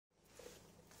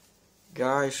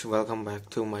Guys, welcome back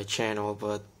to my channel,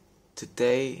 but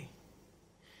today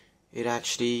it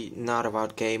actually not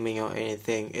about gaming or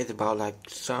anything. It's about like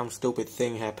some stupid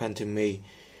thing happened to me.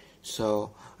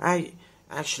 So I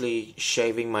actually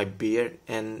shaving my beard,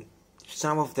 and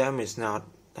some of them is not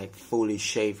like fully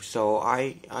shaved, so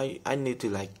I need to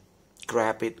like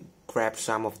grab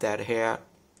some of that hair,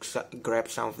 grab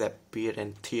some of that beard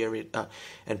and tear it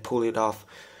and pull it off.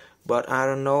 But I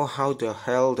don't know how the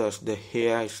hell does the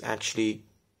hair is actually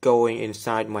going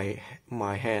inside my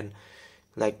hand.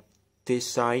 Like this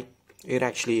side, it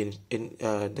actually in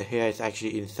the hair is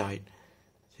actually inside.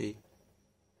 See,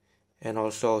 and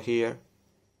also here,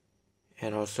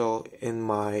 and also in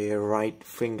my right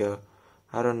finger.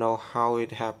 I don't know how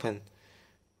it happened,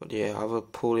 but yeah, I will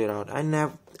pull it out. I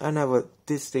never.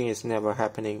 This thing is never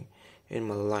happening in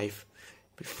my life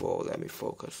before. Let me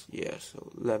focus. Yeah,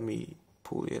 so let me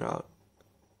pull it out.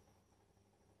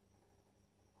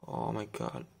 Oh my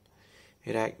god,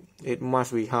 it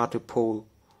must be hard to pull.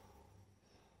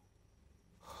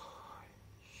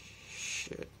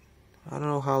 Shit, I don't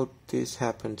know how this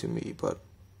happened to me, but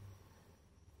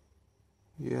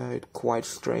yeah, it's quite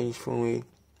strange for me.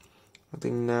 I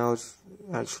think now it's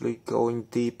actually going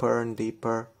deeper and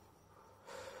deeper.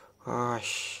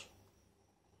 Gosh.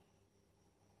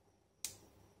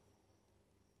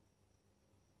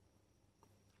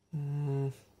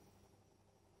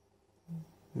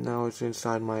 Now it's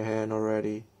inside my hand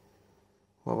already.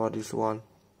 What about this one?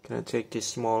 Can I take this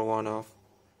small one off?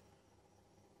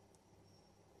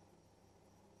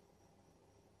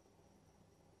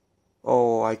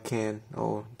 Oh, I can.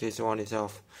 Oh, this one is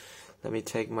off. Let me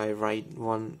take my right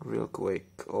one real quick.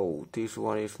 Oh, this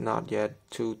one is not yet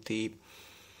too deep.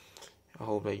 I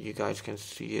hope that you guys can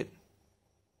see it.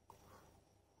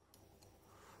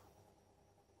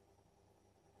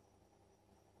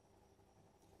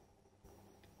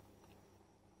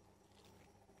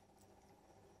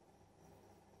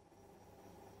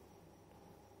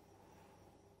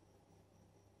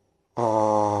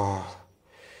 Oh,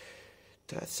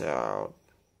 that's out.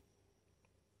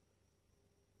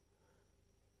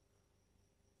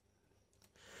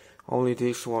 Only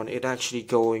this one, it actually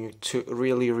going to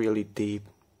really deep.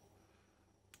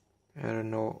 I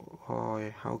don't know.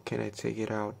 Oh, how can I take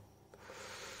it out?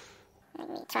 Let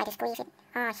me try to squeeze it.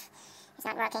 Oh, it's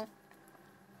not working.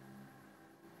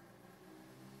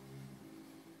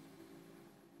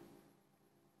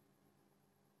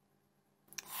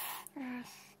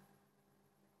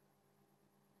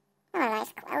 Oh,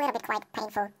 it's a little bit quite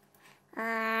painful.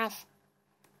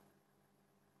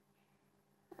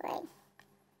 Wait.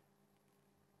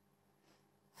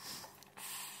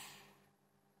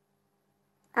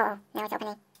 Oh, now it's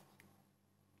opening.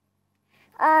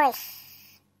 Oh,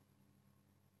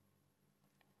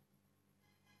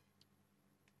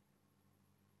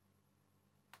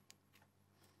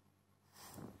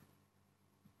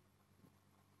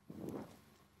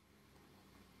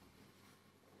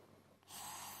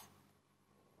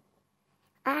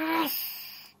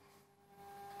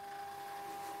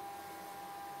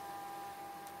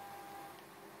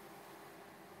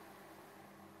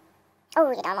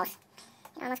 oh, it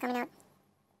almost coming out.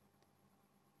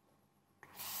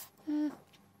 Oh,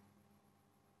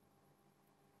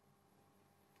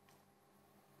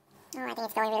 I think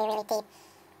it's going really deep.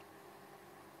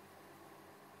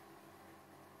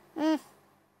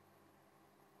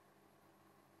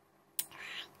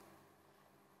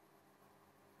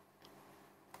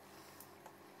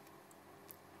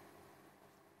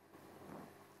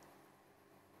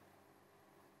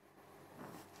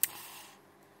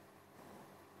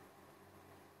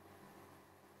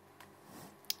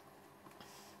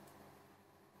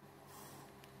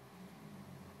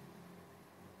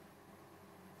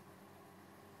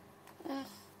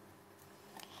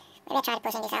 Maybe I'll try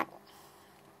pushing this out.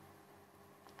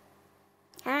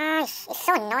 Ah, it's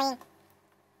so annoying.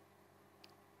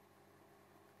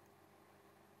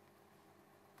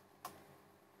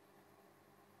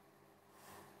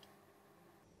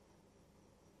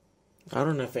 I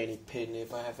don't have any pin.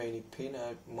 If I have any pin,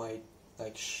 I might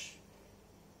like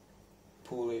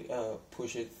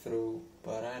push it through,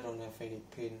 but I don't have any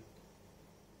pin.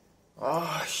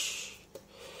 Oh,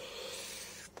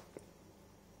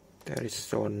 that is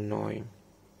so annoying.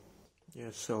 Yeah,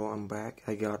 so I'm back.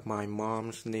 I got my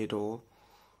mom's needle,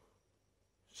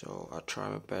 so I try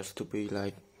my best to be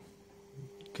like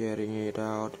getting it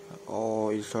out. Oh,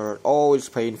 it's hurt. Oh, it's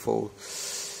painful.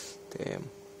 Damn.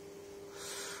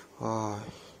 Oh,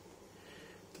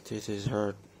 this is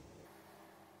hurt.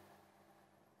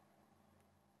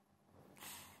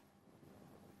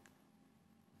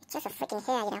 It's just a freaking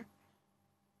hair, you know.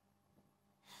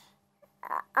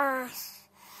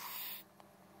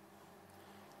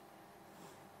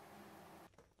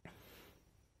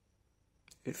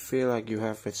 It feels like you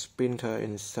have a splinter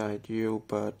inside you,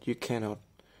 but you cannot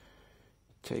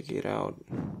take it out.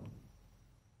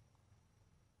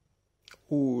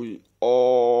 Ooh,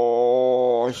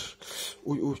 oh,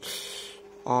 ooh,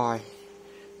 ay,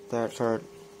 that hurt.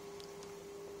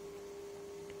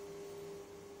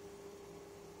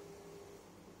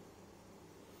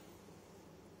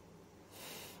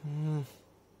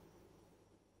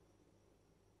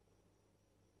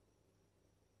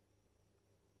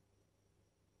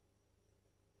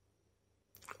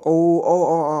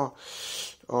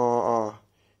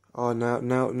 Oh,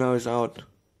 now it's out.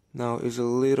 Now it's a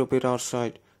little bit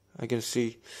outside. I can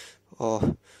see.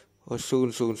 Oh,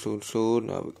 soon.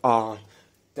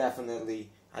 Definitely.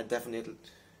 I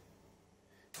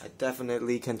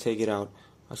definitely can take it out.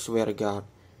 I swear to God.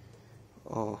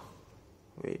 Oh,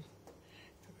 wait.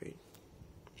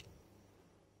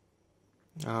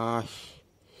 Ah.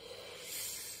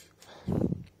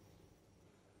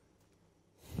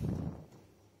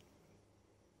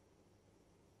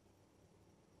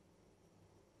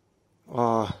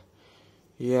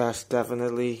 Yes,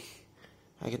 definitely.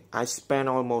 I spent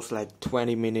almost like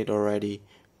 20 minutes already,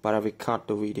 but I will cut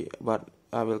the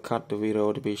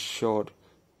video to be short.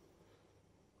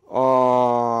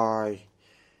 Oh,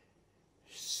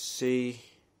 see,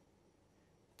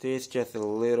 this just a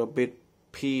little bit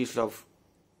piece of,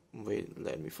 wait,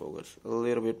 let me focus. A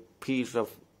little bit piece of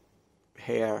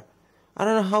hair. I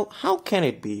don't know how can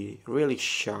it be really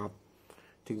sharp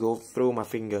to go through my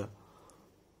finger.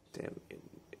 Damn it.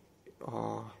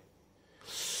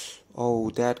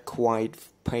 Oh, that quite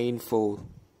painful.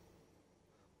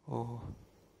 Oh,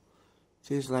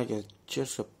 this is like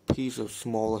just a piece of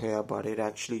small hair, but it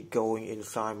actually going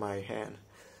inside my hand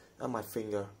and my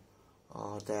finger.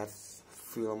 Oh, that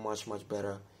feel much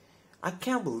better. I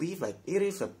can't believe like it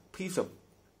is a piece of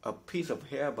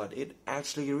hair, but it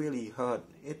actually really hurt.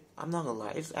 I'm not gonna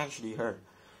lie, it's actually hurt,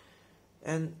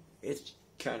 and it's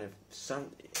kind of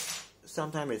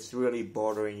sometimes it's really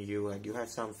bothering you, like you have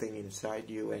something inside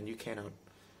you and you cannot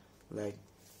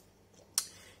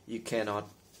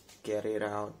get it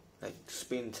out, like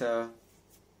splinter.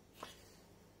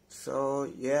 So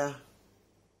yeah,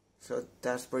 so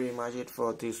that's pretty much it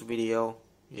for this video.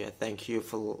 Yeah, thank you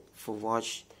for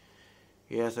watching.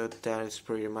 Yeah, so that is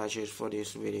pretty much it for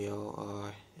this video.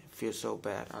 I feel so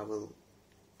bad.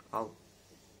 I'll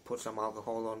put some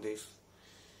alcohol on this.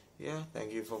 Yeah,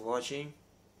 thank you for watching.